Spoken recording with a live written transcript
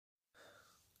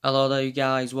Hello there you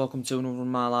guys, welcome to another one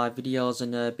of my live videos,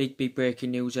 and big breaking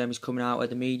news is coming out of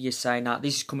the media saying that,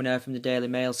 this is coming out from the Daily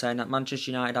Mail, saying that Manchester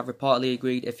United have reportedly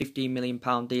agreed a £15 million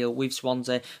deal with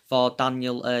Swansea for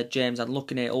Daniel James, and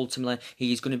looking at it, ultimately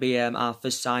he's going to be our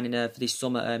first signing for this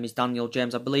summer, is Daniel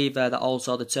James. I believe that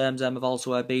also the terms have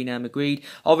also been agreed.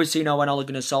 Obviously, when Ole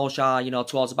Gunnar Solskjaer,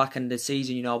 towards the back end of the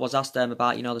season, was asked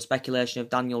about, the speculation of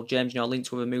Daniel James,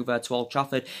 linked with a move to Old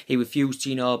Trafford, he refused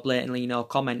to, blatantly,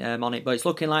 comment on it, but it's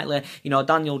looking likely,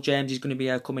 Daniel James is going to be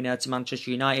coming to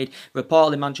Manchester United.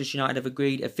 Reportedly, Manchester United have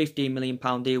agreed a £15 million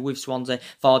deal with Swansea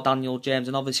for Daniel James,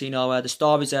 and obviously, the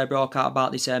stories broke out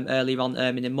about this earlier on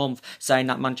in the month, saying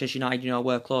that Manchester United,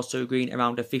 were close to agreeing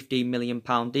around a £15 million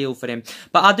deal for him.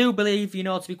 But I do believe,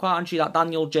 to be quite honest, that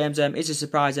Daniel James is a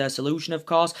surprise solution, of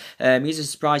course. He's a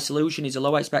surprise solution, he's a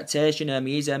low expectation,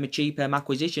 he is a cheap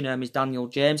acquisition, is Daniel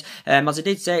James. As I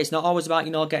did say, it's not always about,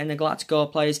 getting the Galactico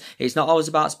players, it's not always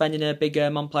about spending a big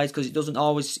on players, because it doesn't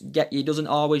always get you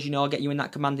in that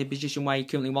commanding position where you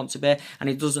currently want to be, and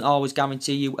it doesn't always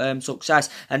guarantee you success.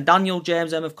 And Daniel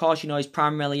James, of course, is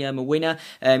primarily a winner.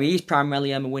 He is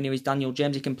primarily a winner, is Daniel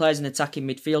James. He can play as an attacking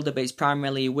midfielder, but he's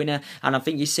primarily a winner, and I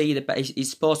think you see that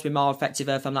he's supposed to be more effective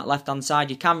from that left hand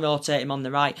side. You can rotate him on the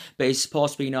right, but he's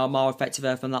supposed to be more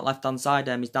effective from that left hand side,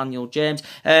 is Daniel James.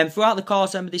 Throughout the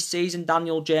course of this season,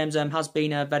 Daniel James has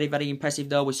been very impressive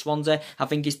though with Swansea. I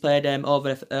think he's played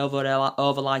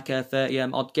over like 30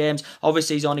 odd games.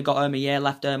 Obviously, he's only got a year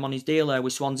left on his deal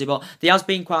with Swansea, but there has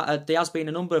been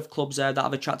a number of clubs that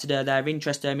have attracted their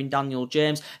interest in Daniel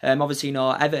James. Obviously,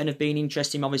 Everton have been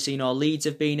interested. Obviously, Leeds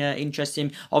have been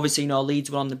interested. Obviously,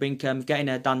 Leeds were on the brink of getting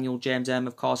Daniel James,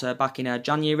 of course, back in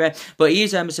January. But he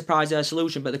is a surprise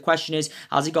solution. But the question is,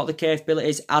 has he got the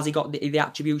capabilities? Has he got the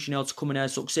attributes, to come and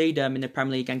succeed in the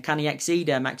Premier League? And can he exceed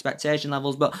expectation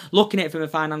levels? But looking at it from a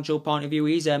financial point of view,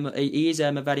 he is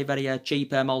a very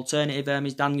cheap alternative,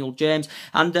 is Daniel James.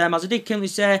 And as I did currently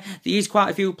say, there is quite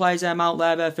a few players out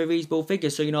there for reasonable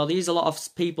figures. So, there is a lot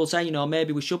of people saying,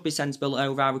 maybe we should be sensible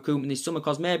over our recruitment this summer,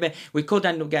 because maybe we could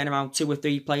end up getting around 2 or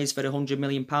 3 players for £100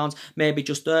 million, maybe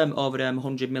just over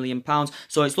 £100 million.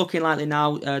 So it's looking likely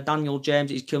now Daniel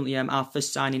James is currently our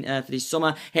first signing for this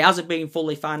summer. It hasn't been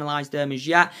fully finalised as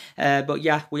yet, but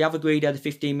yeah, we have agreed the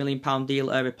 £15 million deal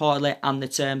reportedly, and the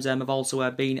terms have also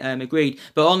been agreed.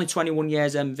 But only 21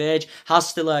 years of age, has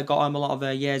still got a lot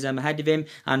of years ahead of him,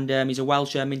 and he's a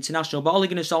Welsh international. But Ole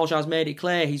Gunnar Solskjaer has made it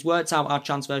clear he's worked out our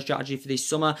transfer strategy for this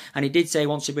summer, and he did say he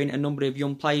wants to bring a number of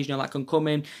young players, that can come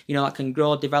in, that can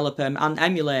grow, develop and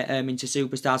emulate into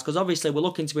superstars. Because obviously we're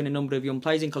looking to bring a number of young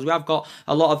players in, because we have got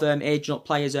a lot of aging up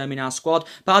players in our squad.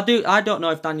 But I don't know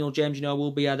if Daniel James,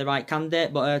 will be the right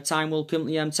candidate, but time will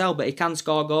currently tell. But he can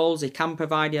score goals, he can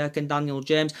provide, can Daniel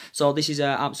James. So this is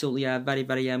absolutely very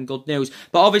good news.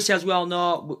 But obviously, as we all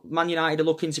know, Man United are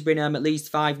looking to bring at least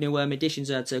 5 new additions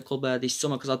to the club this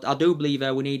summer, because I do believe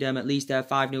we need at least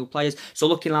 5 new players. So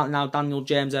looking like now, Daniel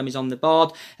James is on the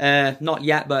board. Not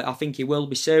yet, but I think he will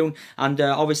be soon. And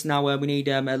obviously now we need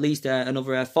at least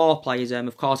another 4 players,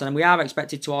 of course. And we are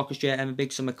expected to orchestrate a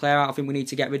big summer clear out. I think we need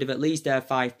to get rid of at least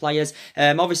 5 players.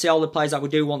 Obviously, all the players that we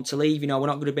do want to leave, we're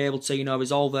not going to be able to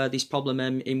resolve this problem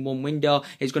in one window.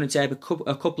 It's going to take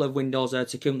a couple of windows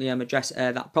to currently address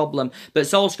that problem. But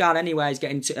Solskjaer anyway is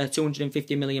getting a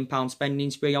 £250 million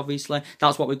spending spree. Obviously,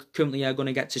 that's what we're currently going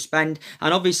to get to spend,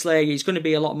 and obviously it's going to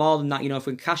be a lot more than that. If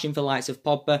we can cash in for the likes of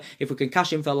Pogba, if we can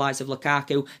cash in for the likes of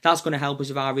Lukaku, that's going to help us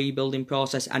with our rebuilding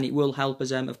process, and it will help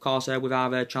us of course with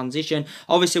our transition.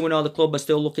 Obviously, we know the club are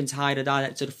still looking to hire a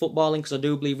director of footballing, because I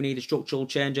do believe we need a structural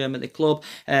change at the club.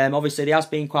 Obviously there has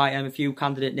been quite a few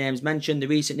candidate names mentioned. The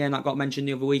recent name that got mentioned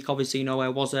the other week, obviously,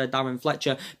 was Darren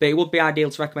Fletcher, but it would be ideal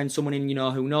to recommend someone in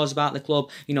who knows about the club,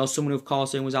 someone who of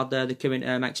course who has had the current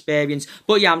experience.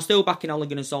 But yeah, I'm still backing Ole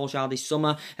Gunnar Solskjaer this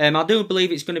summer. I do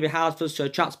believe it's going to be hard for us to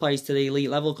attract players to the elite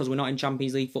level, because we're not in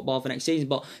Champions League football for next season,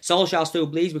 but Solskjaer still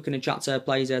believes we can attract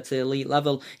players to the elite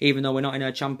level, even though we're not in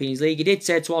a Champions League. He did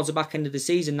say towards the back end of the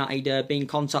season that he'd been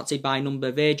contacted by a number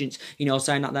of agents,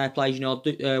 saying that their players,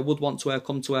 would want to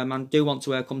come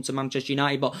to come to Manchester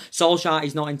United, but Solskjaer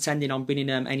is not intending on bringing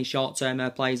any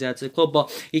short-term players to the club.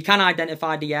 But he can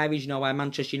identify the areas, where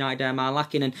Manchester United are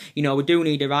lacking, and we do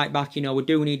need a right back, we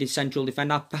do need a central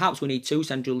defender. Perhaps we need 2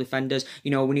 central defenders.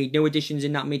 We need new additions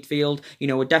in that midfield.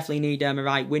 We definitely need a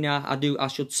right winger, I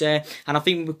should say. And I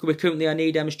think we currently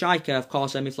need a striker, of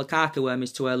course, if Lukaku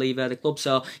is to leave the club.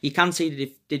 So you can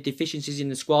see the deficiencies in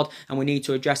the squad, and we need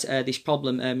to address this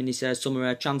problem in this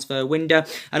summer transfer window.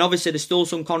 And obviously there's still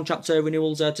some contract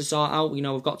renewals to sort out.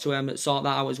 We've got to sort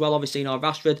that out as well. Obviously,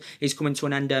 Rashford is coming to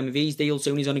an end of his deal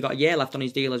soon. He's only got a year left on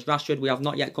his deal as Rashford. We have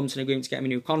not yet come to an agreement to get him a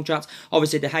new contract.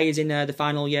 Obviously, De Geha's in the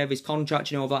final year of his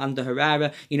contract, you know, with Ander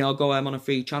Herrera, you know, go on a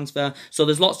free transfer. So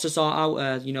there's lots to sort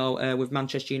out, you know, with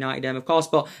Manchester United, of course.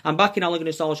 But I'm backing Ole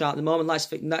Gunnar Solskjaer at the moment.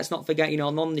 Let's not forget, you know,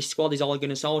 none of this squad is Ole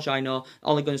Gunnar Solskjaer. You know,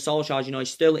 Ole Gunnar Solskjaer, you know, he's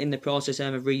still in the process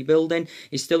of rebuilding.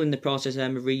 He's still in the process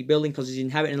of rebuilding because he's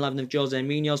inheriting 11 of Jose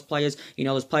Mourinho's players. You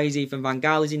know, there's players here from Van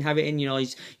Gaal he's inheriting. You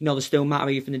know, there's still Matter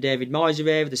here from the David Moyes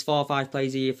era. There's 4 or 5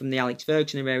 players here from the Alex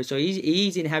Ferguson era. So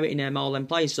he's inheriting all them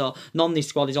players. So none of this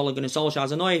squad is Ole Gunnar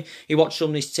Solskjaer's. I know he watched some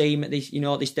of this team at this, you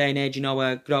know, at this day and age, you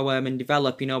know, grow and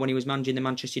develop, you know, when he was managing the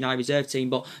Manchester United reserve team.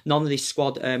 But none of this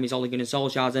squad is Ole Gunnar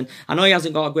Solskjaer's. And I know he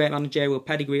hasn't got a great managerial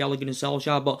pedigree, Ole Gunnar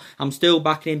Solskjaer, but I'm still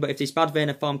backing him. But if this bad vein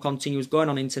of form continues going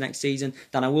on into next season,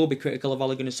 then I will be critical of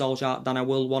Ole Gunnar Solskjaer. Then I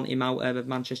will want him out of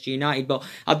Manchester United. But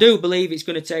I do believe it's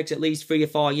going to take at least 3 or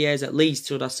 4 years, at least,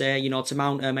 should I say, you know, to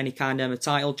mount any kind of a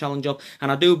title challenge up.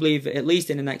 And I do believe at least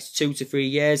in the next 2 to 3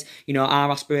 years, you know, our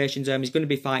aspirations is going to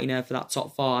be fighting for that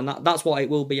top 4, and that's what it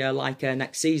will be like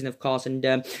next season, of course.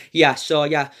 And yeah, so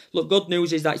yeah, look, good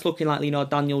news is that it's looking like, you know,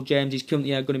 Daniel James is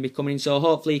currently going to be coming in, so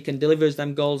hopefully he can deliver us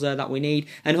them goals that we need,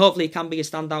 and hopefully he can be a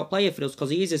standout player for us, because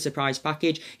he is a surprise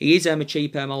package. He is a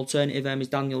cheap alternative, is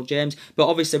Daniel James, but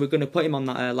obviously we're going to put him on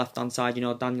that left hand side, you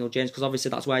know, Daniel James, because obviously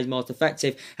that's where he's most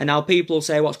effective. And now people will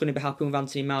say what's going to be happening with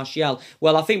Anthony Martial.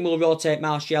 Well, I think we'll rotate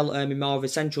Martial in more of a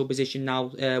central position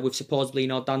now, with supposedly, you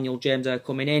know, Daniel James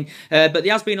coming in, but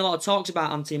there has been a lot of talks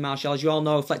about Anthony Martial. As you all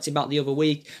know, reflecting back the other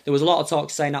week, there was a lot of talk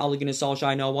saying that Ole Gunnar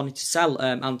Solskjaer, you know, wanted to sell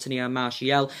Anthony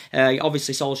Martial.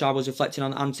 Obviously, Solskjaer was reflecting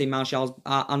on Anthony Martial's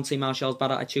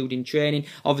bad attitude in training,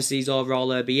 obviously his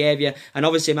overall behaviour, and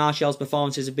obviously Martial's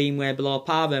performances have been way below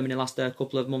par in the last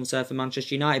couple of months for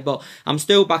Manchester United. But I'm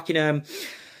still backing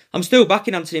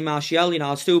Anthony Martial. You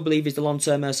know, I still believe he's the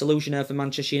long-term solution for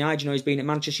Manchester United. You know, he's been at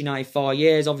Manchester United 4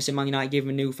 years. Obviously, Man United gave him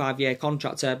a new 5-year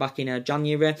contract back in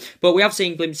January. But we have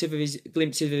seen glimpses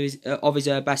of his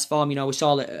best form. You know, we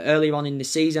saw it earlier on in the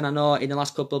season. I know in the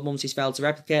last couple of months he's failed to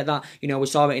replicate that. You know, we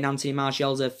saw it in Anthony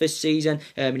Martial's first season,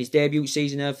 in his debut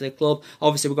season for the club.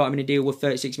 Obviously, we got him in a deal with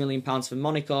 £36 million from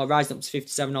Monaco, rising up to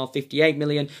 57 or 58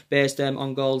 million based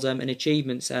on goals and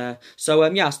achievements. So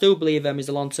yeah, I still believe he's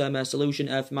a long-term solution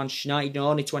for Manchester United. You know,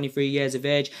 only 23 years of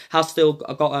age, has still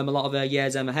got a lot of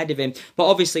years ahead of him, but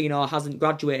obviously, you know, hasn't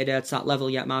graduated to that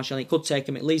level yet, Martial. It could take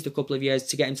him at least a couple of years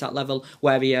to get him to that level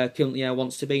where he currently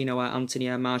wants to be, you know, Anthony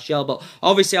Martial. But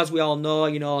obviously, as we all know,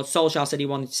 you know, Solskjaer said he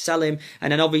wanted to sell him,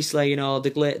 and then obviously, you know,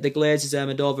 the Glazers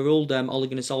had overruled Ole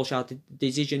Gunnar Solskjaer's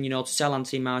decision, you know, to sell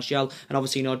Anthony Martial, and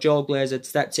obviously, you know, Joe Glazer had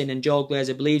stepped in, and Joe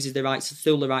Glazer believes is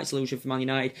still the right solution for Man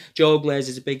United. Joe Glazer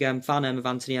is a big fan of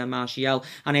Anthony Martial,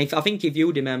 and I think he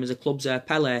viewed him as a club's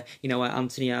Pele, you know,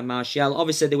 Anthony Martial.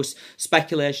 Obviously, there was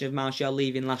speculation of Martial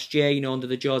leaving last year, you know, under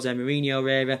the Jose Mourinho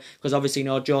era, because obviously, you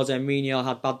know, Jose Mourinho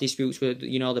had bad disputes with,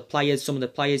 you know, the players, some of the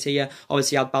players here.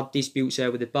 Obviously, had bad disputes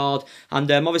with the board, and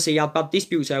obviously, he had bad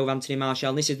disputes with Anthony Martial,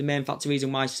 and this is the main factor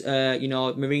reason why, you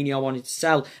know, Mourinho wanted to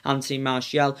sell Anthony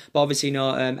Martial. But obviously, you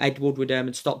know, Ed Woodward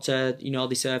had stopped, you know,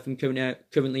 this from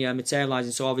currently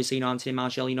materialising. So obviously, you know, Anthony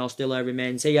Martial, you know, still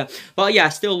remains here. But yeah,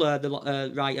 still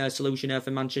the right solution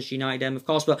for Manchester United, of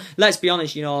course. But let's be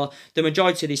honest, you know, the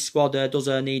majority of this squad does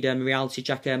need a reality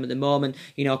check at the moment,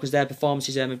 you know, because their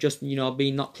performances have just, you know,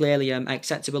 been not clearly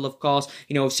acceptable, of course.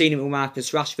 You know, we've seen it with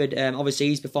Marcus Rashford. Obviously,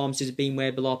 his performances have been way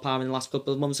below par in the last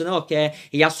couple of months, and okay,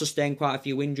 he has sustained quite a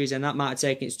few injuries, and that might have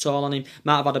taken its toll on him,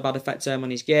 might have had a bad effect on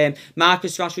his game.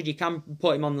 Marcus Rashford, you can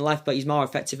put him on the left, but he's more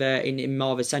effective in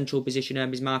more of a central position,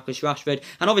 is Marcus Rashford.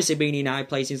 And obviously, being in United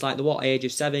playing since like the age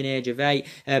of 7, age of 8,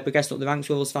 progressed up the ranks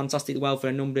with us fantastically well for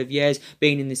a number of years,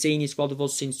 being in the senior squad with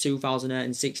us since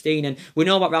 2016, and we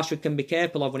know what Rashford can be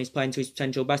capable of when he's playing to his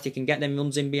potential best. He can get them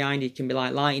runs in behind, he can be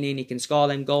like lightning, he can score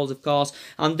them goals, of course.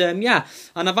 And yeah,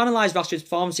 and I've analysed Rashford's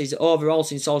performances overall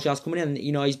since Solskjaer's coming in, and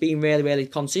you know, he's been really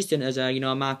consistent as you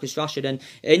know, Marcus Rashford, and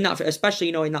in that, especially,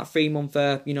 you know, in that 3-month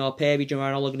you know, period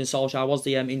where Ole Gunnar Solskjaer was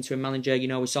the interim manager, you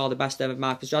know, we saw the best of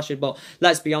Marcus Rashford. But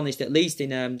let's be honest, at least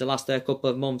in the last couple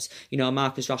of months, you know,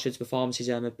 Marcus Rashford's performances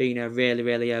have been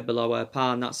really below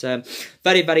par, and that's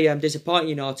very disappointing,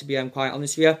 you know, to be quite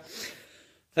honest with you.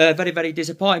 Very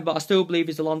disappointing, but I still believe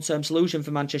he's the long-term solution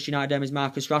for Manchester United, is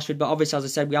Marcus Rashford. But obviously, as I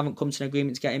said, we haven't come to an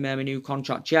agreement to get him a new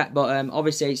contract yet. But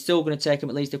obviously, it's still going to take him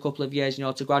at least a couple of years, you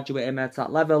know, to graduate him to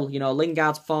that level. You know,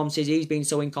 Lingard's performances, he's been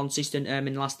so inconsistent in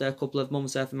the last couple of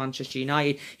months for Manchester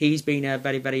United. He's been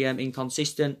very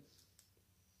inconsistent.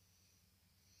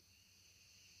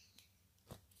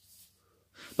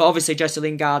 But obviously Jesse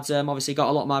Lingard's obviously got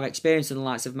a lot more experience than the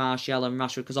likes of Martial and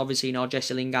Rashford, because obviously, you know,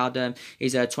 Jesse Lingard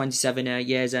is 27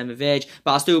 years of age.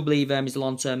 But I still believe he's a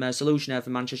long-term solution for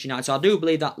Manchester United. So I do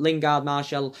believe that Lingard,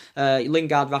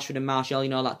 Rashford and Martial, you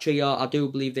know, that trio, I do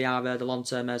believe they are the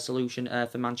long-term solution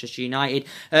for Manchester United.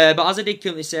 But as I did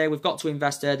currently say, we've got to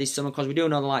invest this summer, because we do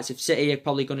know the likes of City are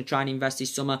probably going to try and invest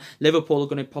this summer. Liverpool are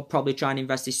going to probably try and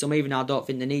invest this summer, even though I don't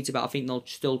think they need to, but I think they'll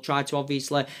still try to,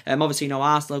 obviously. Obviously, you know,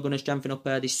 Arsenal are going to strengthen up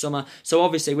this summer. So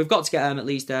obviously, we've got to get at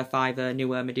least 5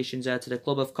 new additions to the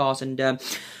club, of course. And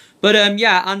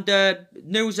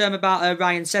news about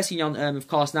Ryan Sessegnon, of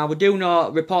course. Now, we do know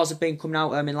reports have been coming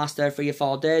out in the last 3 or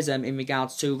 4 days in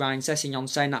regards to Ryan Sessegnon,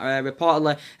 saying that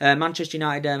reportedly Manchester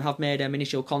United have made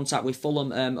initial contact with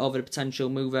Fulham over the potential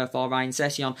move for Ryan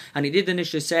Sessegnon. And it did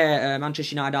initially say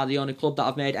Manchester United are the only club that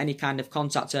have made any kind of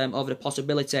contact over the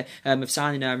possibility of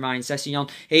signing Ryan Sessegnon,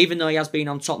 even though he has been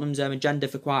on Tottenham's agenda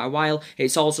for quite a while.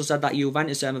 It's also said that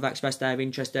Juventus have expressed their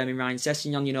interest in Ryan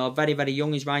Sessegnon. You know, very, very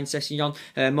young is Ryan Sessegnon,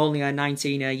 only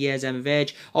 19 years of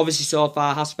age. Obviously, so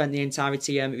far has spent the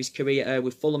entirety of his career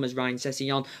with Fulham as Ryan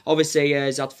Sessegnon. Obviously,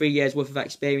 has had 3 years worth of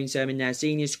experience in their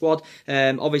senior squad.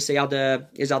 Obviously,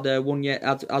 has had 1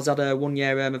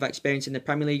 year of experience in the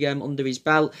Premier League under his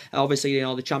belt. Obviously, you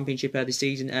know, the Championship the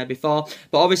season before.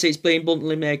 But obviously, it's been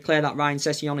bluntly made clear that Ryan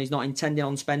Sessegnon is not intending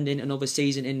on spending another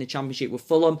season in the Championship with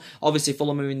Fulham. Obviously,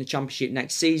 Fulham are in the Championship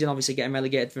next season. Obviously, getting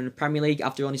relegated from the Premier League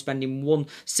after only spending 1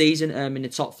 season in the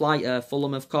top flight.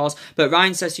 Fulham, of course. But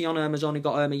Ryan Sessegnon has only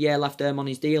got a year left on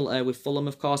his deal with Fulham,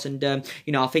 of course. And,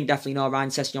 you know, I think definitely Ryan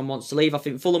Sessegnon wants to leave. I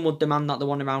think Fulham would demand that they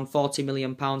want around £40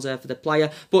 million for the player.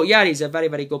 But yeah, he's a very,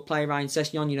 very good player, Ryan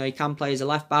Sessegnon. You know, he can play as a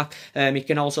left back. He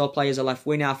can also play as a left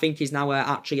winger. I think he's now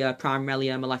actually primarily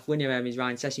a left winger, is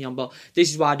Ryan Sessegnon. But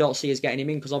this is why I don't see us getting him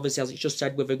in, because obviously, as it's just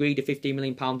said, we've agreed a £15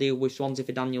 million deal with Swansea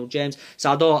for Daniel James.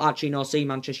 So I don't actually see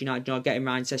Manchester United getting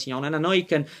Ryan Sessegnon. And I know you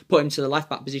can put him to the left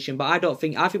back position, but I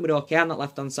think we're okay on that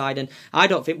left hand side. And I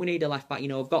don't think we need a left back. You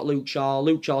know, we've got Luke Shaw.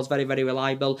 Luke Shaw's very, very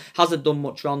reliable. Hasn't done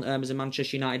much wrong as a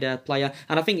Manchester United player,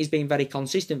 and I think he's been very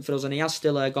consistent for us, and he has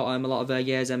still got a lot of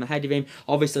years ahead of him.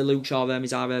 Obviously, Luke Shaw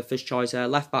is our first choice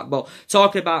left back. But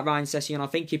talking about Ryan Sessegnon, I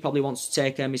think he probably wants to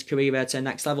take his career to the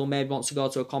next level. Maybe wants to go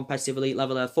to a competitive elite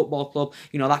level football club.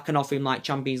 You know, that can offer him like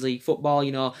Champions League football.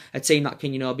 You know, a team that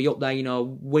can, you know, be up there, you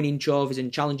know, winning trophies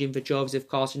and challenging for trophies, of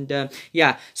course. And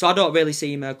yeah, so I don't really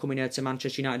see him coming to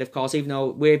Manchester United, of course, even though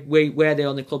we're the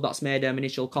only club that's made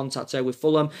initial contact with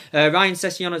Fulham. Ryan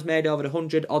Sessegnon has made over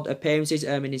 100 odd appearances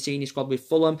in his senior squad with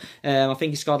Fulham. I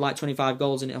think he scored like 25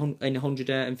 goals in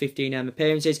 115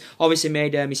 appearances. Obviously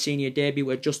made his senior debut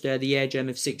at just the age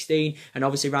of 16, and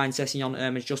obviously Ryan Sessegnon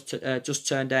has just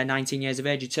turned 19 years of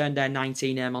age. He turned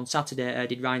 19 on Saturday.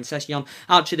 Did Ryan Sessegnon,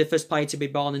 actually the first player to be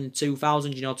born in the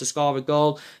 2000s, you know, to score a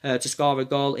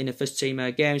goal in a first team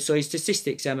game. So his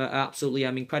statistics are absolutely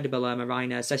incredible,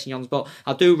 Ryan Sessegnon's. But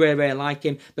I do really like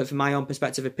him. But from my own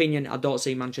perspective opinion, I don't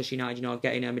see Manchester United, you know,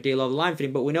 getting a deal over the line for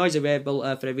him. But we know he's available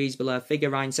for a reasonable figure,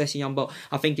 Ryan Sessegnon. But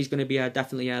I think he's going to be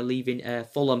definitely leaving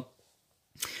Fulham.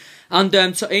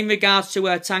 And so in regards to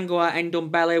Tanguy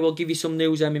Ndombele, we'll give you some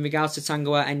news in regards to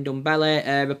Tanguy Ndombele.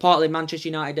 Reportedly, Manchester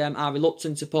United are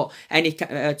reluctant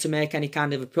to make any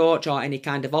kind of approach or any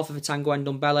kind of offer for Tanguy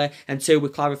Ndombele until we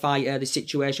clarify the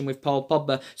situation with Paul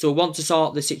Pogba. So we want to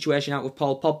sort the situation out with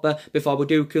Paul Pogba before we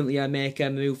do currently make a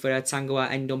move for Tanguy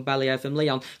Ndombele from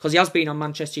Lyon, because he has been on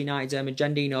Manchester United's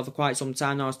agenda, you know, for quite some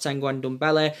time now as Tanguy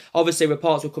Ndombele. Obviously,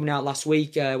 reports were coming out last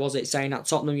week, saying that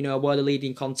Tottenham, you know, were the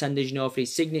leading contenders, you know, for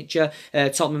his signature.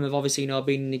 Tottenham have obviously, you know,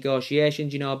 been in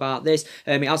negotiations, you know, about this.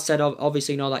 It has said,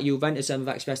 obviously, you know, that Juventus have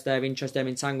expressed their interest in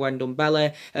Tanguy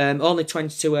Ndombele. Only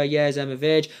 22 years of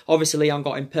age. Obviously, Lyon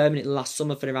got him permanently last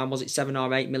summer for around, was it £7 or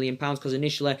 £8 million? Because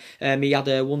initially he had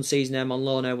 1 season on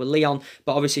loan with Lyon,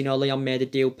 but obviously, you know, Lyon made a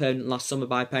deal permanent last summer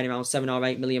by paying around £7 or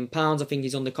 £8 million. I think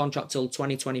he's under contract till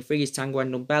 2023. Is Tanguy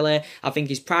Ndombele. I think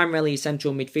he's primarily a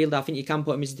central midfielder. I think you can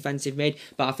put him as a defensive mid,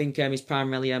 but I think he's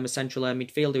primarily a central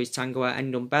midfielder. Is Tanguy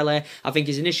Ndombele. I think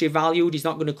he's initially valued, he's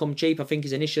not going to come cheap. I think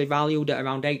he's initially valued at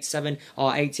around 87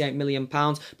 or £88 million,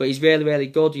 but he's really, really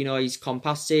good. You know, he's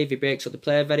compassive, he breaks up the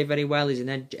play very, very well. He's an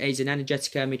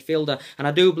energetic midfielder, and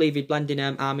I do believe he'd blend in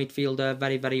our midfielder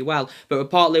very, very well. But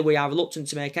reportedly, we are reluctant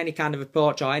to make any kind of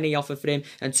approach or any offer for him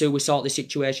until we sort the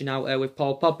situation out with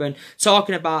Paul Pogba. And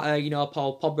talking about, you know,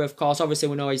 Paul Pogba, of course, obviously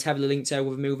we know he's heavily linked with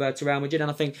a move to Real Madrid,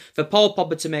 and I think for Paul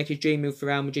Pogba to make his dream move for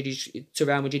Real Madrid,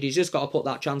 he's just got to put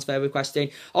that transfer request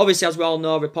in. obviously, as we all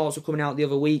know, reports were coming out the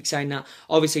other week saying that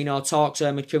obviously, talks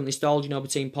are currently stalled,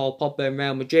 between Paul Pogba and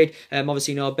Real Madrid.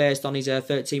 Obviously, based on his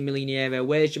 13 million a year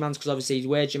wage demands, because obviously his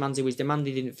wage demands he was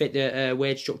demanded didn't fit the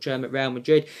wage structure at Real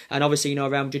Madrid, and obviously, Real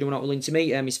Madrid were not willing to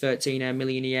meet his 13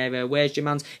 million a year wage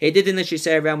demands. It did initially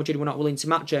say Real Madrid were not willing to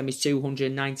match his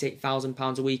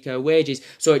 £298,000 a week wages,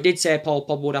 so it did say Paul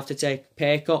Pogba would have to take a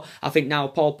pay cut. I think now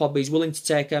Paul Pogba is willing to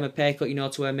take a pay cut,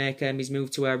 to make his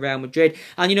move to Real Madrid,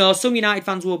 and some United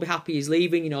fans will be happy he's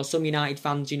leaving. Some United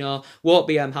fans, won't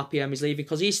be happy he's leaving,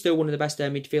 because he's still one of the best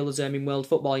midfielders in world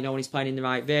football. When he's playing in the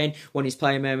right vein, when he's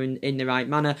playing in the right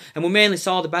manner, and we mainly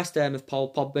saw the best of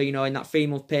Paul Pogba, in that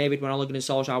 3-month period when Ole Gunnar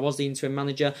Solskjaer was the interim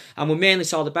manager, and we mainly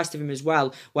saw the best of him as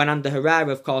well when Ander Herrera,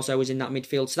 of course, was in that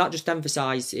midfield. So that just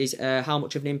emphasises how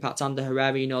much of an impact Ander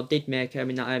Herrera, did make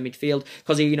in that midfield,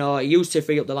 because he used to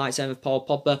free up the likes of Paul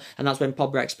Pogba, and that's when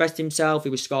Pogba expressed himself. He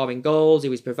was scoring goals, he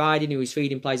was providing, he was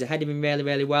feeding players ahead of him really,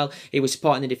 really well. He was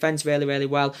supporting the defence really, really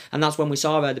well, and that's when we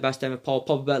saw the best of Paul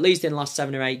Pogba. But at least in the last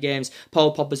 7 or 8 games,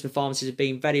 Paul Pogba's performances have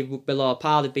been very below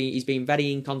par. He's been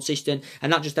very inconsistent,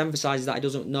 and that just emphasises that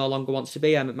he no longer wants to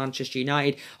be at Manchester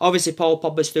United. Obviously, Paul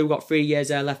Pogba's still got 3 years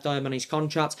left on his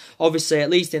contract. Obviously, at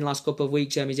least in the last couple of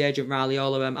weeks, his agent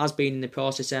Raiola has been in the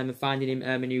process of finding him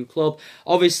a new club.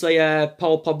 Obviously,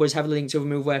 Paul Pogba was heavily linked to a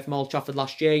move away from Old Trafford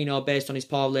last year, based on his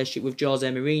poor relationship with Jose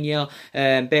Mourinho.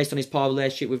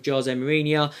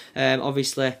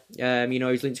 Obviously, he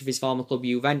was linked with his former club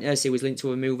Juventus. He was linked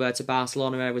to a move to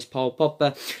Barcelona where was Paul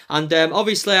Pogba. And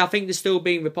obviously, I think there's still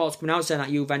been reports coming out saying that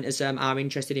Juventus are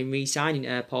interested in re-signing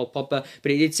Paul Pogba,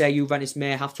 but it did say Juventus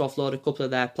may have to offload a couple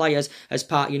of their players as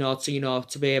part,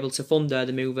 to be able to fund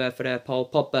the move for Paul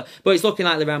Pogba. But it's looking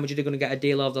like the Real Madrid are going to get a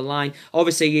deal over the line.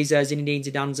 Obviously, he's Zinedine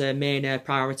Zidane's main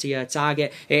priority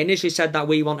target. It initially said that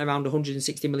we want around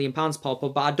 £160 million Paul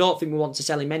Pogba, but I don't think we want to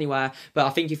sell him anywhere. But I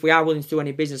think if we are willing to do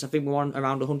any business, I think we want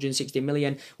around 160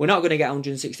 million. We're not going to get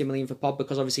 160 million for Pogba,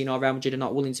 because obviously, Real Madrid are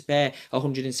not willing to pay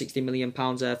 160 million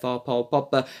pounds for Paul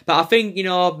Pogba. But I think,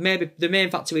 maybe the main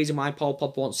factor reason why Paul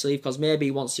Pogba wants to leave, because maybe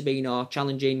he wants to be,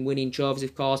 challenging, winning trophies,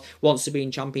 of course, wants to be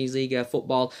in Champions League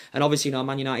football, and obviously,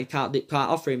 Man United can't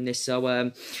offer him this.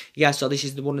 So, so this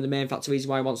is one of the main factor reasons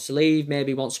why he wants to leave.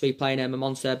 Maybe he wants to be playing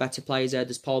amongst better players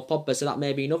there's Paul Pogba, so that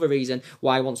may be another reason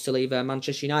why he wants to leave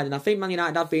Manchester United. And I think Man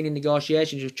United have been in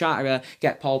negotiations with trying to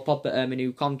get Paul Pogba a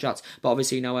new contract, but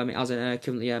obviously, it hasn't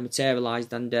currently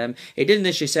materialised. And it did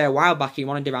initially say a while back he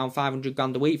wanted around 500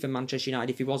 grand a week from Manchester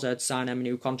United if he was to sign a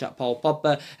new contract, Paul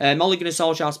Pogba. Ole Gunnar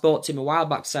Solskjaer spoke to him a while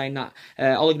back saying that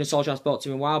and Ole Gunnar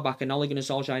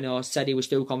Solskjaer said he was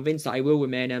still convinced that he will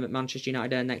remain at Manchester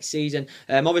United next season.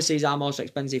 Obviously, he's our most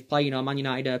expensive player. Man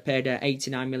United paid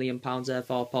 £89 million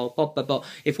for Paul Pogba, but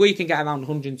if we can get around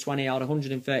 120 or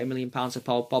 130 million pounds for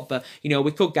Paul Pogba,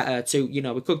 we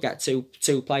could get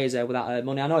two players there with that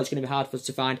money. I know it's going to be hard for us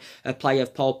to find a player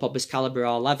of Paul Pogba's calibre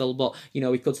or level, but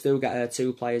we could still get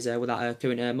 2 players with that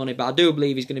current money. But I do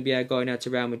believe he's going to be going to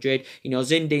Real Madrid.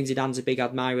 Zinedine Zidane's a big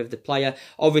admirer of the player.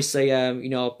 Obviously,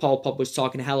 Paul Pogba was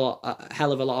talking a hell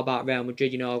of a lot about Real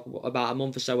Madrid, about a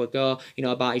month or so ago,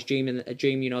 about his dream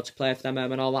to play for them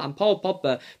and all that. And Paul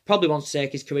Pogba probably wants to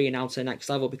take his career now to the next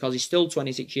level, because he's still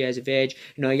 26 years of age.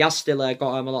 He has still got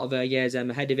a lot of years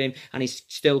ahead of him, and he's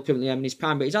still currently in his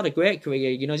prime. But he's had a great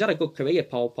career. He's had a good career,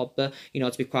 Paul Pogba.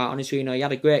 To be quite honest with you, he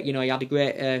had a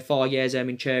great 4 years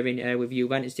in Turin with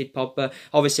Juventus. Did Pogba?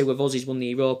 Obviously, with us, he's won the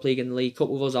Europa League and the League Cup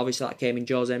with us. Obviously, that came in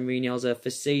Jose Mourinho's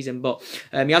first season, but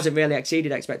he hasn't really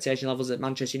exceeded expectation levels at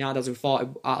Manchester United as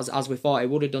we thought he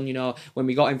would have done. When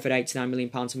we got him for £89 million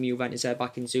from Juventus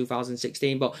back in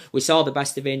 2016, but we saw the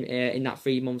best of him in that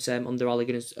 3 months under Ole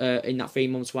Gunnar,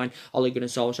 when Ole Gunnar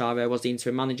Solskjaer was the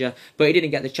interim manager. But he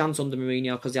didn't get the chance under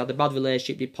Mourinho because he had a bad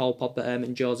relationship with Paul Pogba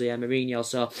and Jose Mourinho.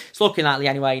 So it's looking likely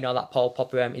anyway, that Paul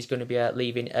Pogba is going to be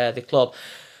leaving the club.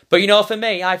 But, for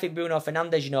me, I think Bruno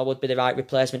Fernandes, would be the right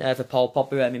replacement for Paul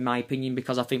Pogba, in my opinion,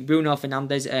 because I think Bruno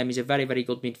Fernandes is a very, very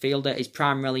good midfielder. He's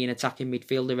primarily an attacking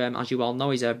midfielder, as you all know,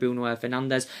 he's Bruno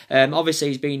Fernandes. Obviously,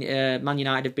 he's been, Man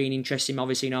United have been interested in,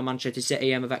 obviously, Manchester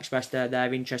City have expressed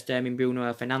their interest in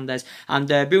Bruno Fernandes. And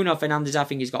Bruno Fernandes, I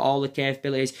think he's got all the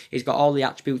capabilities, he's got all the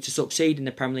attributes to succeed in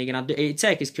the Premier League, and he'd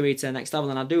take his career to the next level,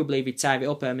 and I do believe he'd tie it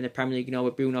up in the Premier League,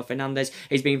 with Bruno Fernandes.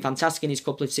 He's been fantastic in his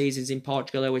couple of seasons in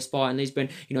Portugal with Sporting Lisbon.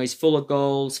 he's full of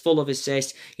goals, full of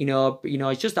assists.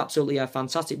 He's just absolutely a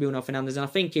fantastic Bruno Fernandes, and I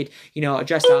think he'd,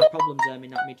 address our problems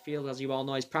in that midfield. As you all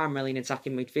know, he's primarily an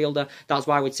attacking midfielder. That's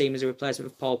why we'd see him as a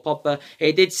replacement for Paul Pogba.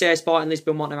 He did say Sporting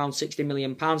Lisbon want around £60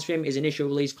 million for him. His initial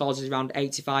release clause is around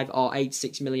 £85 or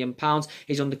 £86 million.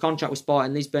 He's under contract with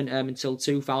Sporting Lisbon until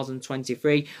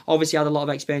 2023. Obviously, had a lot of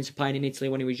experience of playing in Italy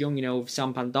when he was young, with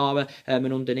Sampdoria and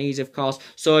Udinese, of course.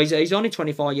 So he's only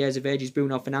 24 years of age. He's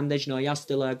Bruno Fernandes. He has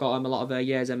still got a lot of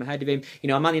years ahead of him.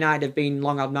 Man United have been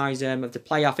long admirers of the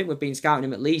player. I think we've been scouting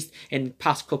him at least in the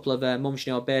past couple of months,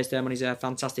 based on his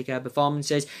fantastic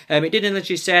performances. It didn't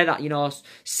literally say that,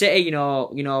 City,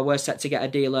 were set to get a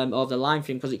deal over the line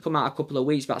for him, because it come out a couple of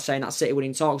weeks back saying that City were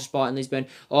in talks with Sporting Lisbon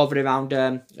over around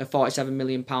a £47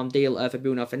 million deal for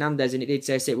Bruno Fernandes, and it did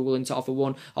say City were willing to offer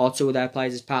one or two of their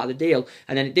players as part of the deal.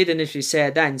 And then it did initially say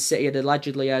then City had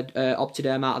allegedly opted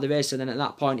him out of the race, and then at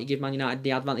that point it gave Man United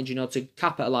the advantage, to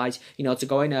capitalise, to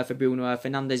go in for Bruno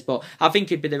Fernandes. But I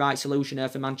think it'd be the right solution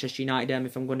for Manchester United,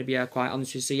 if I'm going to be quite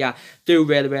honest with you. So yeah, do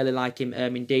really like him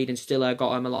indeed, and still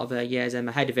got him a lot of years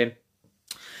ahead of him.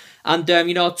 And,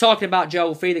 talking about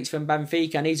João Felix from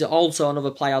Benfica, and he's also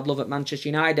another player I'd love at Manchester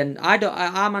United, and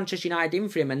are Manchester United in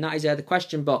for him, and that is the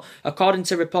question. But according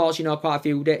to reports, quite a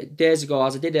few days ago,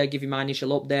 as I did give you my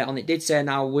initial update on it, did say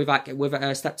now we've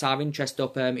stepped our interest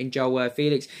up in João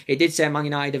Felix. It did say Man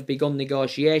United have begun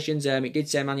negotiations. It did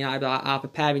say Man United are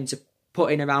preparing to put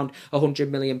in around £100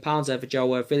 million for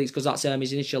João Felix, because that's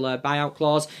his initial buyout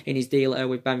clause in his deal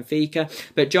with Benfica.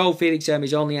 But João Felix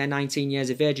is only 19 years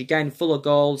of age, again full of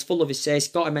goals, full of assists,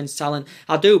 got immense talent.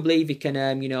 I do believe he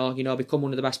can become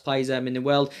one of the best players in the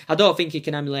world. I don't think he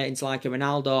can emulate into like a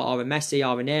Ronaldo or a Messi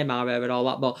or a Neymar and all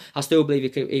that, but I still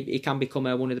believe he can become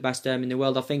one of the best in the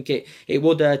world. I think it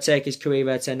would take his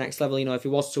career to the next level, if he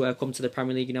was to come to the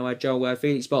Premier League, João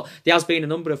Felix. But there has been a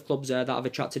number of clubs that have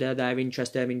attracted their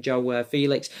interest in João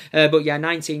Felix. But yeah,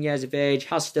 19 years of age,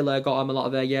 has still got him a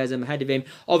lot of years ahead of him.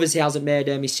 Obviously hasn't made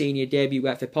his senior debut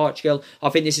for Portugal. I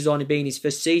think this has only been his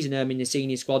first season in the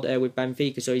senior squad with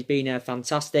Benfica, so he's been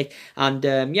fantastic.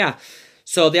 And yeah,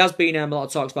 so there has been a lot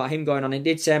of talks about him going on. It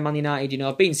did say Man United,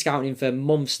 I've been scouting for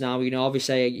months now.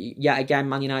 Obviously, yet again,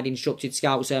 Man United instructed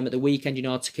scouts at the weekend,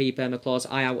 to keep a close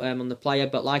eye out on the player.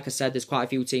 But like I said, there's quite a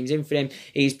few teams in for him.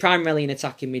 He's primarily an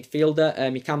attacking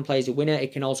midfielder. He can play as a winner. He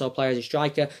can also play as a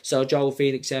striker. So João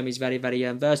Felix is very, very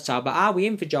versatile. But are we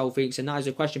in for João Felix? And that is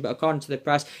a question. But according to the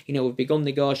press, we've begun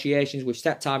negotiations. We've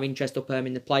stepped our interest up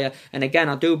in the player. And again,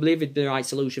 I do believe it'd be the right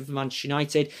solution for Manchester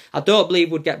United. I don't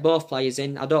believe we'd get both players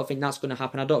in. I don't think that's going to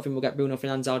happen. I don't think we'll get Bruno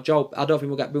Fernandes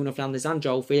and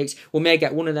João Felix. We may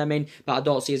get one of them in, but I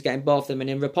don't see us getting both of them. And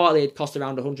then reportedly it cost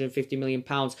around £150 million,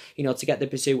 to get the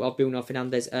pursuit of Bruno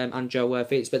Fernandes and João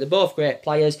Felix. But they're both great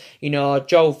players.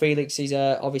 João Felix is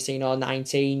obviously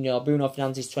 19. Bruno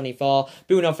Fernandes is 24.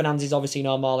 Bruno Fernandes is obviously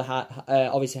more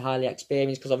obviously highly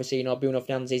experienced, because obviously Bruno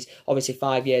Fernandes is obviously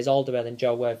 5 years older than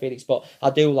João Felix. But I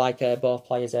do like both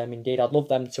players indeed. I'd love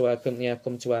them to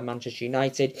come to Manchester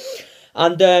United.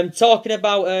 And talking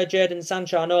about Jadon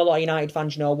Sancho, I know a lot of United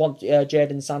fans, want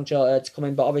Jadon Sancho to come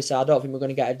in, but obviously I don't think we're going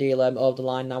to get a deal over the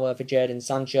line now for Jadon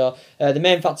Sancho. The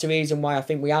main factor reason why I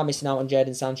think we are missing out on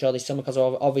Jadon Sancho this summer, because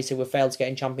obviously we failed to get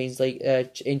in Champions League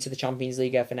into the Champions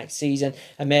League for next season.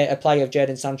 And a player of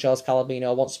Jadon Sancho's calibre,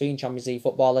 wants to be in Champions League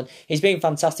football, and he's been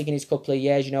fantastic in his couple of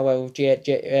years. With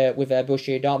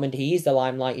Borussia Dortmund, he is the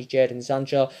limelight. He's Jadon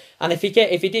Sancho, and if he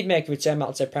did make a return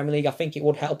back to the Premier League, I think it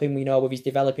would help him, with his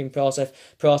developing process.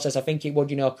 I think it would,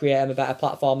 create him a better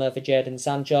platform for Jadon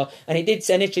Sancho. And he did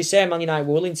initially say Man United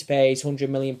were willing to pay his £100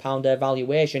 million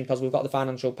valuation, because we've got the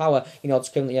financial power,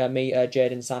 to currently meet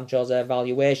Jadon Sancho's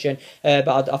valuation.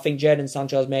 But I think Jadon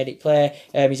Sancho has made it clear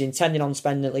he's intending on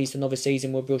spending at least another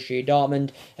season with Borussia Dortmund.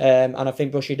 And I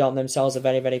think Borussia Dortmund themselves are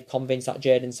very, very convinced that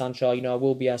Jadon Sancho,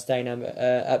 will be staying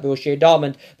at Borussia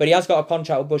Dortmund. But he has got a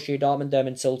contract with Borussia Dortmund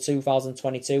until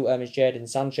 2022 as Jadon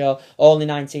Sancho. Only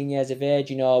 19 years of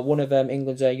age, one of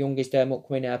England's youngest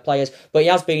upcoming players, but he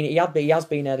had been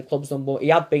the club's number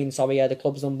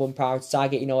one priority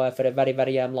target, for a very,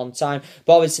 very long time.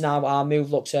 But obviously now our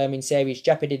move looks in serious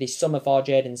jeopardy this summer for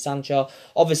Jadon Sancho.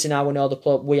 Obviously now we know the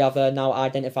club, we have now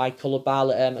identified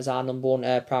Koulibaly as our number one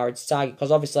priority target,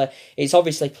 because obviously it's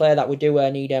clear that we do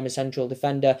need a central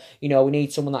defender. We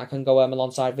need someone that can go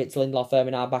alongside Victor Lindelof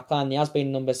in our back line. There has been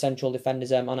a number of central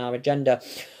defenders on our agenda.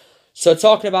 So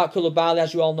talking about Koulibaly,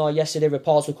 as you all know, yesterday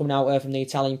reports were coming out from the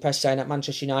Italian press saying that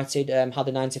Manchester United had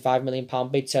a £95 million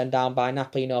bid turned down by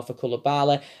Napoli, for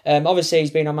Koulibaly. Obviously,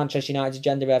 he's been on Manchester United's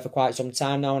agenda there for quite some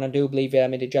time now, and I do believe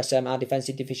he'd address our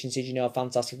defensive deficiencies,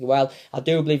 fantastically well. I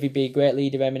do believe he'd be a great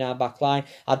leader in our back line.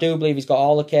 I do believe he's got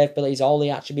all the capabilities, all the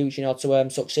attributes, to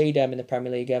succeed in the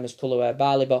Premier League as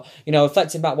Koulibaly. But,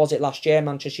 reflecting back, was it last year,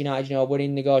 Manchester United, were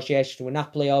in negotiations with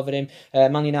Napoli over him.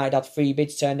 Man United had 3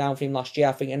 bids turned down for him last year.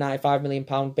 I think a £95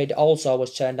 million bid also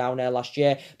was turned down there last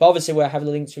year. But obviously, we're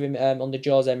heavily linked to him under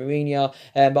Jose Mourinho.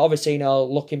 But obviously,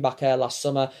 looking back last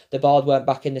summer, the board weren't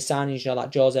back in the signings,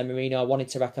 that Jose Mourinho wanted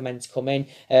to recommend to come in.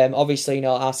 Obviously,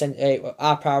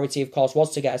 our priority, of course,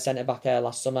 was to get a centre-back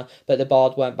last summer, but the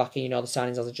board weren't backing, the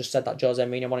signings, as I just said, that Jose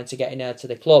Mourinho wanted to get in to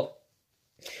the club.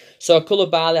 So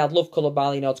Koulibaly, I'd love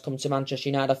Koulibaly, to come to Manchester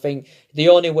United. I think the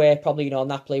only way probably,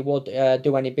 Napoli would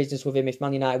do any business with him if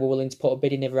Man United were willing to put a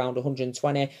bid in of around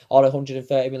 120 or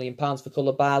 130 million pounds for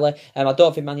Koulibaly. I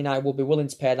don't think Man United will be willing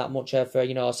to pay that much for,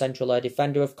 a central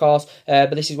defender, of course.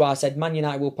 But this is why I said Man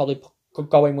United will probably could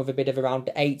go in with a bid of around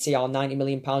 80 or 90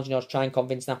 million pounds, to try and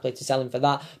convince Napoli to sell him for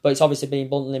that. But it's obviously been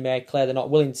bluntly made clear they're not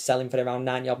willing to sell him for around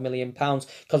 90 odd million pounds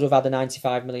because we've had a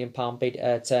 95 million pound bid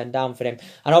turned down for him.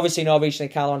 And obviously,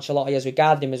 recently Carlo Ancelotti has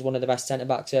regarded him as one of the best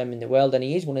centre-backs in the world, and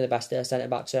he is one of the best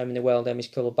centre-backs in the world, is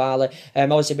Koulibaly.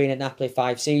 Obviously been at Napoli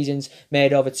 5 seasons,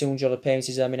 made over 200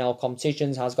 appearances in all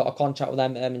competitions, has got a contract with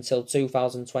them until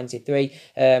 2023.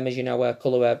 As you know,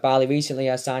 Koulibaly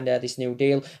recently signed this new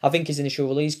deal. I think his initial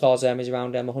release clause is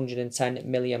around 110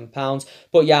 million pounds.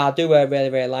 But yeah, I do really,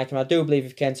 really like him. I do believe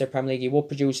if he came to the Premier League, he would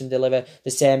produce and deliver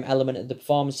the same element of the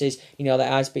performances,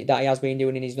 that he has been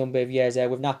doing in his number of years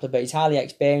with Napoli. But he's highly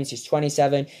experienced. He's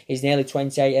 27. He's nearly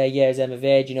 28 years of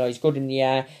age. He's good in the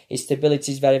air. His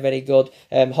stability is very, very good.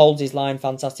 Holds his line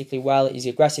fantastically well. He's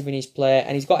aggressive in his play,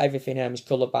 and he's got everything. His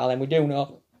Koulibaly, and we do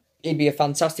know he'd be a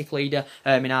fantastic leader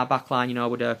in our back line,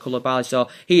 with Koulibaly. So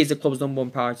he is the club's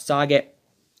 #1 priority target.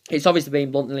 It's obviously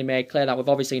been bluntly made clear that we've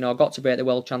obviously, got to break the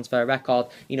world transfer record,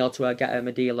 to get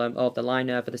a deal over the line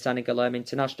for the Senegal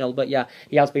international. But yeah,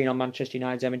 he has been on Manchester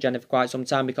United's agenda for quite some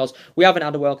time because we haven't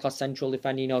had a world-class central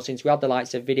defender, since we had the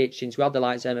likes of Vidic, since we had the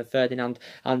likes of Ferdinand,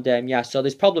 and yeah, so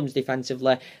there's problems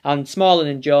defensively. And Smalling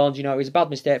and Jones, it was a bad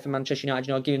mistake for Manchester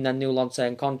United, giving them new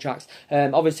long-term contracts.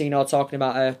 Obviously, talking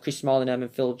about Chris Smalling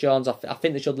and Phil Jones, I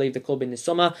think they should leave the club in the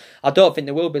summer. I don't think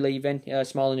they will be leaving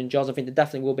Smalling and Jones. I think they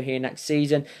definitely will be here next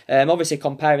season. Obviously,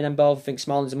 comparing them both, I think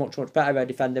Smalling's a much better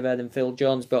defender than Phil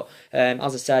Jones. But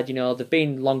as I said, they've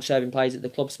been long-serving players at the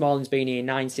club. Smalling's been here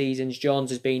 9 seasons.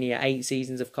 Jones has been here 8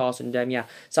 seasons, of course. And yeah,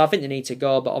 so I think they need to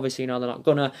go. But obviously, they're not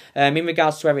gonna. In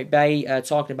regards to Eric Bailly,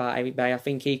 talking about Eric Bailly, I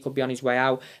think he could be on his way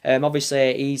out.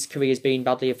 Obviously, his career has been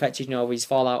badly affected. With his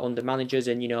fallout under managers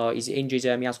and his injuries. He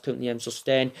has currently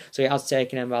sustained, so it has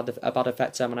taken a bad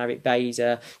effect on Eric Bailly's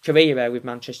career with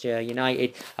Manchester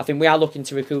United. I think we are looking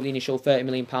to recruit the initial £30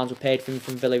 million we paid for him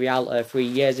from Villarreal 3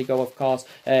 years ago, of course,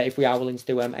 if we are willing to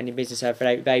do any business for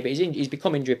Eric Bailly. But he's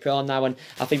become injury prone now, and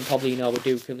I think probably we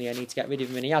do currently need to get rid of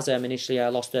him. And he has initially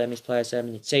lost his place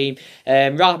in the team.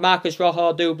 Marcos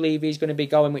Rojo, do believe he's going to be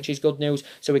going, which is good news.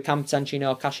 So we can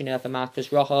potentially cash in for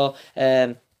Marcos Rojo.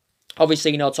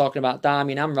 Obviously, talking about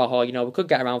Darmian and Rojo, we could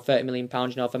get around £30 million,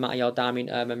 for Matteo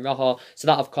Darmian and Rojo. So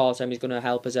that, of course, is going to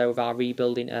help us with our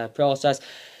rebuilding process.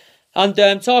 And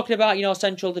talking about,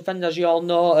 central defenders, as you all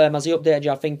know, as he updated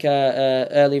you, I think,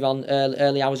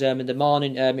 early hours in the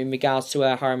morning, in regards to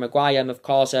Harry Maguire, of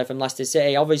course, from Leicester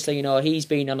City. Obviously, he's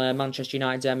been on Manchester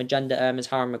United's agenda as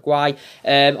Harry Maguire.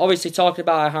 Obviously, talking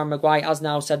about Harry Maguire, has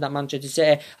now said that Manchester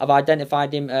City have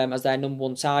identified him as their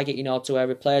 #1 target, to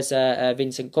replace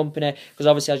Vincent Kompany. Because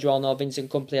obviously, as you all know,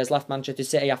 Vincent Kompany has left Manchester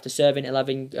City after serving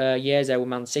 11 years with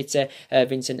Man City.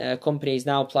 Vincent Kompany is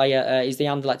now is the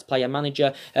Anderlecht player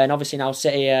manager, and obviously now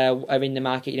City are in the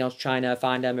market, to try and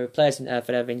find a replacement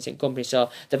for Vincent Kompany. So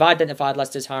they've identified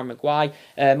Leicester's Harry Maguire.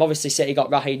 Obviously City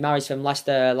got Raheem Mahrez from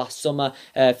Leicester last summer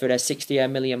for £60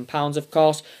 million, of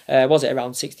course. Was it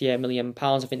around £68 million?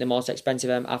 I think the most expensive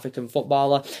African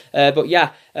footballer. But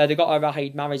yeah, they got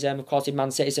Raheem Mahrez, of course, in Man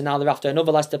City. So now they're after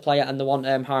another Leicester player, and they want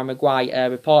Harry Maguire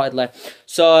reportedly.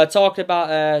 So talking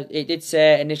about, it did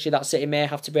say initially that City may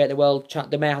have to break the world.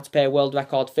 They may have to pay a world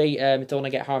record fee if they want to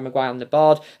get Harry Maguire on the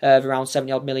board. of around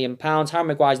 £70 million. Harry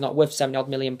Maguire's not worth £70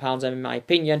 million in my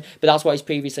opinion, but that's what he's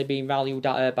previously been valued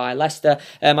at by Leicester.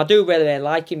 I do really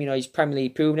like him. He's Premier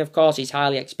League proven, of course. He's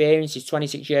highly experienced. He's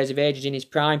 26 years of age. He's in his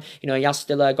prime. He has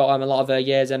still got a lot of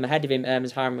years ahead of him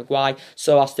as Harry Maguire.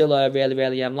 So I still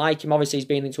really like him. Obviously, he's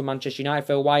been linked with Manchester United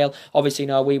for a while. Obviously,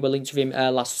 we were linked with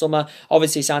him last summer.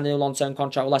 Obviously, he signed a long-term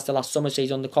contract with Leicester last summer, so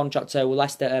he's under contract with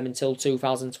Leicester until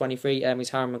 2023. Is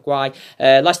Harry Maguire.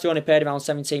 Leicester only paid around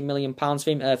 £17 million for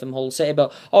him from Hull City,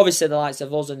 but obviously the likes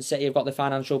of us and City have got the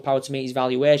financial power to meet his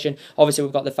valuation. Obviously,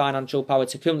 we've got the financial power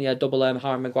to currently double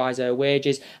Harry Maguire's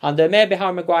wages, and maybe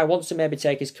Harry Maguire wants to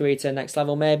take his career to the next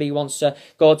level. Maybe he wants to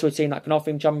go to a team that can offer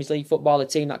him Champions League football, a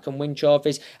team that can win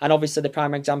trophies, and obviously the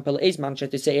prime example is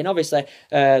Manchester City, and obviously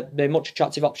the much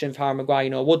attractive option for Harry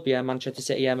Maguire, would be Manchester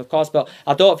City, of course, but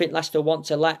I don't think Leicester want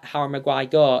to let Harry Maguire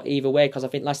go either way, because I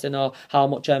think Leicester know how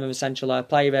much of an essential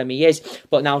player he is,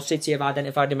 but now City have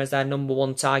identified him as their number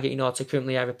one target, to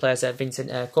currently replace Vincent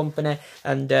Kompany,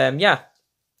 and yeah.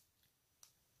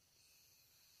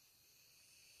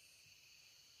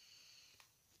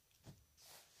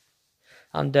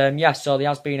 And so there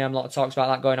has been a lot of talks about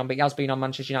that going on, but he has been on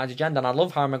Manchester United's agenda, and I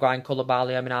love Harry Maguire and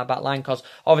Koulibaly in our back line, because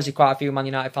obviously quite a few Man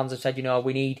United fans have said,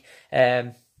 we need,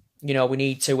 we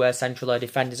need two central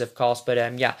defenders, of course, but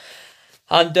yeah.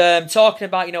 And talking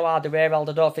about, Alderweireld,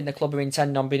 I don't think the club are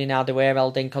intending on bringing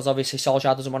Alderweireld in, because obviously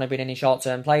Solskjaer doesn't want to bring any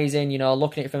short-term players in.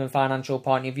 Looking at it from a financial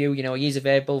point of view, he is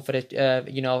available for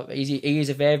the, he is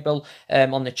available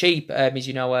on the cheap. Toby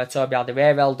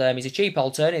Alderweireld. He's a cheap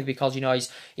alternative because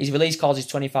his release clause is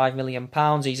 £25 million.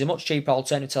 He's a much cheaper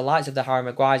alternative to the likes of the Harry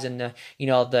Maguires and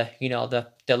the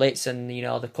De Ligt and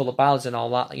the Koulibalys and all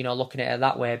that. Looking at it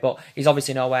that way, but he's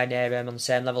obviously nowhere near on the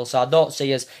same level. So I don't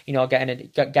see us,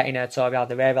 getting a Toby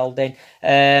Alderweireld in.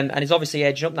 And he's obviously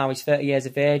aging up now. He's 30 years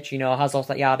of age. Has lost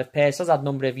that yard of pace. Has had a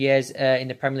number of years in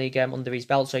the Premier League under his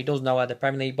belt, so he does know the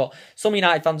Premier League. But some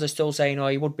United fans are still saying,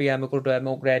 he would be a good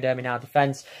upgrade in our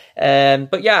defence.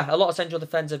 But yeah, a lot of central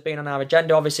defence have been on our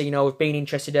agenda. Obviously, we've been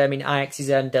interested in Ajax's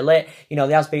De Ligt.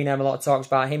 There has been a lot of talks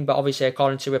about him, but obviously,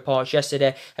 according to reports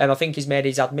yesterday, I think he's made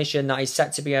his admission that he's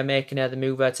set to be making the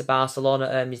move to Barcelona.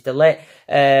 Is De Ligt.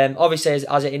 Obviously,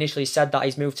 as it initially said that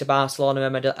his move to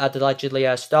Barcelona had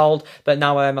allegedly stalled, but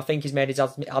now I think he's made his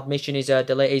admission. Is De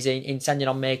Ligt is intending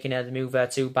on making the move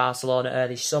to Barcelona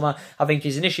this summer. I think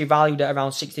he's initially valued at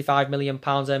around £65 million.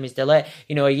 Is De Ligt.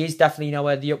 He is definitely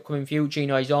the upcoming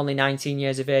future. He's only 19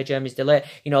 years of age. Is De Ligt.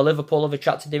 Liverpool have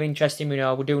attracted their interest in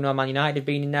him. We do know Man United have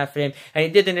been in there for him, and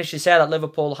it did initially say that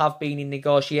Liverpool have been in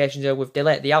negotiations with De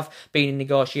Ligt. They have been in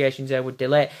negotiations with De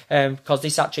Ligt, because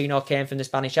this actually came from the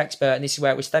Spanish expert, and this is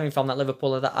where it was stemming from, that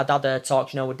Liverpool had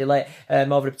talks with De Ligt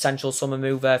over the potential summer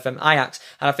move from Ajax.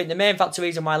 And I think the main factor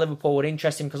reason why Liverpool would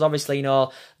interest him, because obviously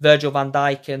Virgil van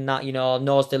Dijk and that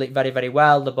knows De Ligt very, very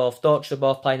well. They're both Dutch. They're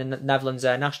both playing in the Netherlands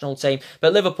national team.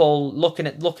 But Liverpool, looking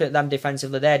at them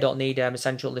defensively, they don't need a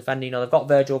central defender. They've got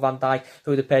Virgil van Dijk,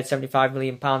 who they paid £75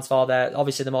 million for. They're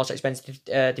obviously the most expensive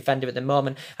defender at the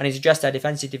moment, and he's addressed their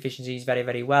defensive deficiencies very,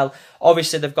 very well.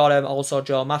 Obviously, they've got also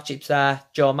Joe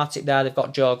Matip there. They've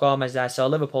got Joe Gomez there. So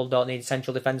Liverpool don't need a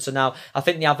central defender. So now I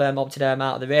think they have opted him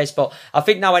out of the race. But I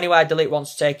think now anyway, De Ligt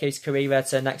wants to take his career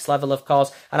to the next level, of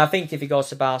course. And I think if he goes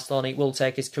to Barcelona, he will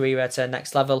take his career to the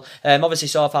next level. Obviously,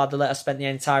 so far, De Ligt has spent the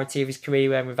entirety of his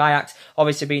career with Ajax.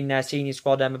 Obviously, been in their senior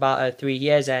squad about 3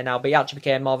 years now. But he actually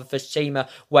became more of a first teamer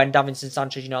when Davinson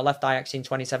Sanchez, left Ajax in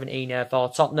 2017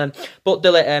 for Tottenham. But De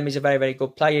Ligt is a very, very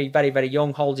good player. He's very, very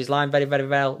young, holds his line very, very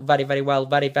well,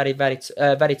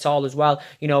 very tall as well.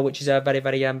 Which is very,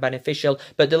 very beneficial.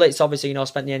 But De Ligt's obviously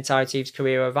spent the entirety of his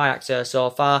career with Ajax so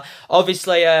far.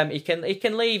 Obviously, he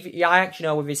can leave Ajax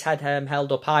with his head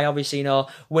held up high. Obviously,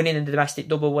 winning the domestic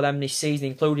double with them this season,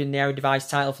 including the Eredivisie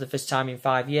title for the first time in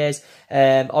 5 years.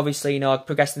 Obviously,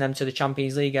 progressing them to the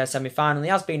Champions League semi-final. He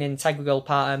has been an integral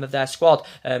part of their squad,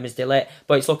 as De Ligt,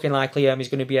 but it's looking likely he's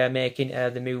going to be making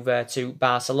the move to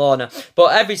Barcelona.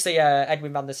 But obviously,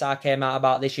 Edwin van der Sar came out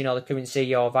about this, the current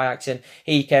CEO of Ajax, and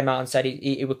he came out and said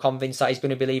he was convinced that he's going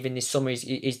to be leaving this summer is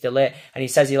De Ligt, and he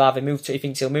says he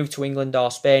thinks he'll move to England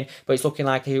or Spain, but it's looking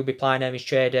like he'll be playing his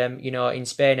trade, in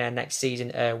Spain next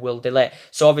season, will De Ligt.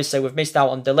 So obviously we've missed out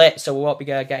on De Ligt, so we won't be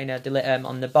getting De Ligt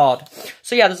on the board.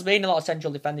 So yeah, there's been a lot of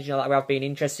central defenders, that we have been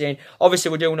interested in.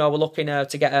 Obviously we do know we're looking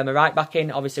to get a right back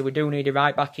in. Obviously we do need a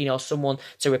right back, someone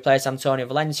to replace Antonio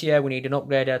Valencia. We need an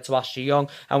upgrade to Ashley Young,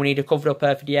 and we need a cover up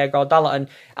for Diego Dalot. And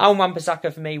Aaron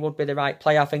Wan-Bissaka for me would be the right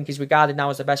player. I think he's regarded now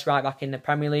as the best right back in the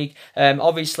Premier League.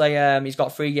 Obviously, he's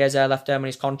got 3 years left on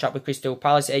his contract with Crystal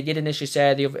Palace. He did initially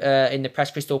say in the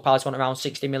press Crystal Palace want around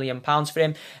 £60 million for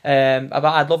him. But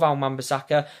I'd love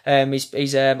Wan-Bissaka.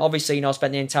 He's obviously, you know,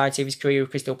 spent the entirety of his career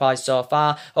with Crystal Palace so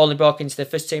far. Only broke into the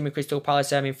first team with Crystal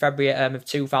Palace in February of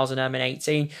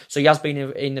 2018. So he has been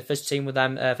in the first team with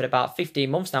them for about 15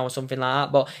 months now or something like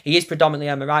that. But he is predominantly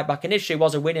a right back. Initially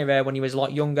was a winner when he was a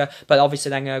lot younger, but obviously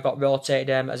then got rotated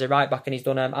as a right back, and he's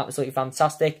done absolutely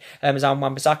fantastic. As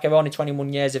Wan-Bissaka, only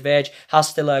 21 years of age, has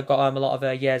still got a lot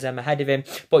of years ahead of him.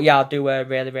 But yeah, I do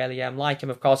really like him,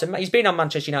 of course. And he's been on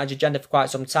Manchester United's agenda for quite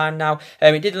some time now.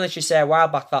 He did initially say a while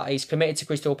back that he's committed to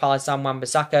Crystal Palace and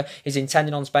Wan-Bissaka. He's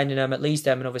intending on spending at least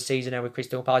another season with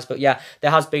Crystal Palace. But yeah,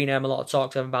 there has been a lot of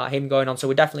talk about him going on, so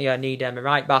we definitely need a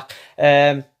right back.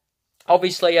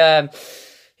 Obviously,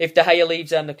 if De Gea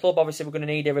leaves the club, obviously we're going to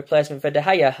need a replacement for De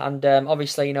Gea. And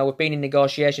obviously, you know, we've been in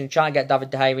negotiations trying to get David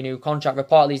De Gea a new contract.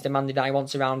 Reportedly, he's demanded that he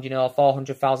wants around, you know,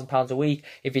 £400,000 a week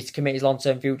if he's to commit his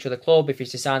long-term future to the club, if he's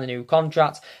to sign a new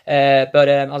contract. But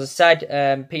as I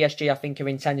said, PSG, I think, are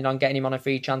intending on getting him on a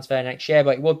free transfer next year.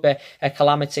 But it would be a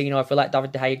calamity, you know, if we let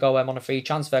David De Gea go on a free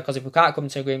transfer. Because if we can't come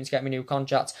to an agreement to get him a new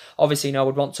contract, obviously, you know,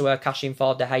 we'd want to cash in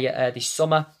for De Gea this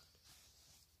summer.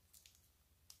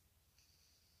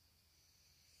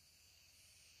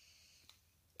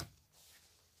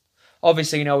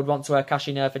 Obviously, you know, we'd want to cash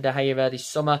in for De Gea this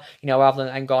summer, you know, rather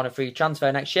than go on a free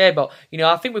transfer next year. But, you know,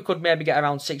 I think we could maybe get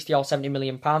around 60 or 70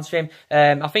 million pounds for him.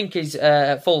 I think his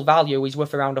at full value, he's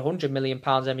worth around 100 million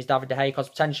pounds, is David De Gea, because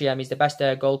potentially he's the best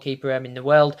goalkeeper in the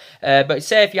world. But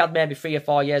say if he had maybe 3 or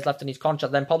 4 years left on his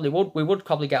contract, then we would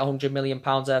probably get 100 million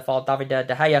pounds for David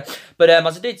De Gea. But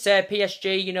as I did say,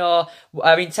 PSG, you know,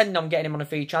 are intending on getting him on a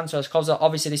free transfer, because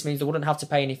obviously this means they wouldn't have to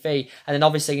pay any fee. And then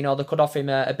obviously, you know, they could offer him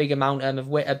a big amount of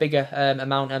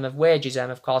amount of wages,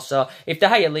 of course. So if De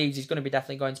Gea leaves, he's going to be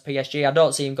definitely going to PSG. I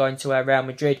don't see him going to Real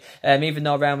Madrid, even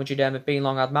though Real Madrid have been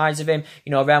long admirers of him.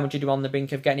 You know, Real Madrid were on the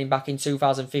brink of getting him back in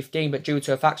 2015, but due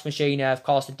to a fax machine, of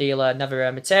course, the deal never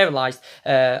materialised,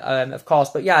 of course.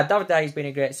 But yeah, David De Gea has been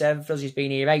a great servant for us. He's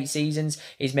been here 8 seasons.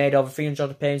 He's made over 300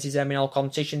 appearances in all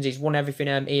competitions. He's won everything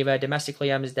either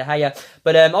domestically as De Gea.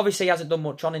 But obviously, he hasn't done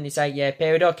much on in this 8-year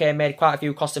period. Okay, made quite a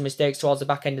few costly mistakes towards the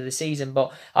back end of the season,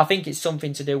 but I think it's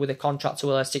something to do with the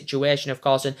contractual situation, of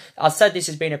course. And as I said, this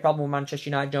has been a problem with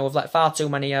Manchester United. You know, we've let far too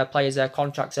many players'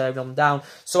 contracts run down.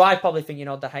 So I probably think, you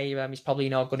know, De Gea is probably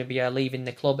not going to be leaving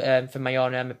the club, from my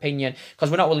own opinion,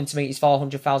 because we're not willing to meet his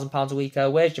 £400,000 a week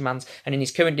wage demands. And in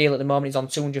his current deal at the moment, he's on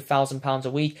 £200,000 a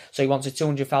week, so he wants a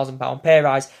 £200,000 pay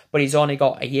rise. But he's only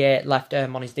got a year left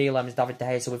on his deal, as David De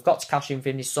Gea. So we've got to cash in for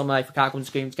him this summer if we can't come to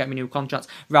agreement to get him a new contract,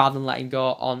 rather than let him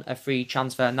go on a free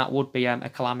transfer, and that would be a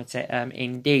calamity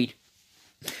indeed.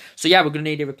 So yeah, we're going to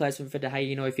need a replacement for De Gea,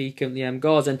 you know, if he currently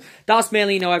goes. And that's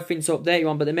mainly, you know, everything to update you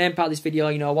on. But the main part of this video,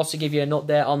 you know, was to give you an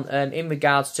update on, in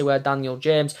regards to Daniel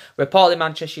James. Reportedly,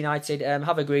 Manchester United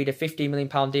have agreed a £15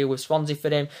 million deal with Swansea for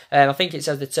him. I think it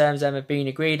says the terms have been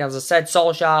agreed. As I said,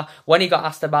 Solskjaer, when he got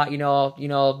asked about, you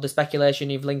know, the speculation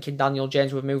of linking Daniel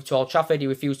James with move to Old Trafford, he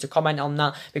refused to comment on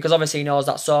that, because obviously he knows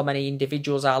that so many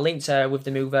individuals are linked with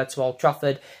the move to Old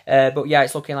Trafford. But yeah,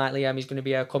 it's looking likely he's going to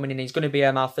be coming in. He's going to be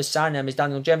our first signing, is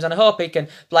Daniel James. And I hope he can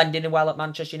blend in well at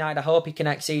Manchester United. I hope he can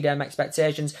exceed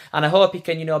expectations, and I hope he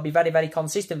can, you know, be very, very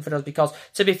consistent for us. Because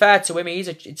to be fair to him,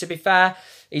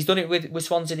 he's done it with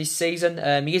Swansea this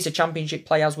season. He is a Championship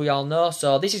player, as we all know.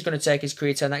 So this is going to take his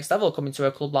career to the next level, coming to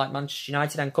a club like Manchester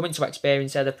United and coming to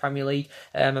experience the Premier League,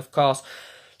 of course.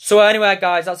 So anyway,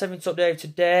 guys, that's everything to update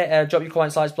today. Drop your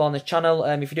comments, likes below on the channel.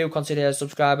 If you do, consider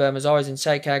subscribing as always, and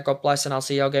take care. God bless, and I'll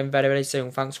see you again very, very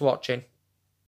soon. Thanks for watching.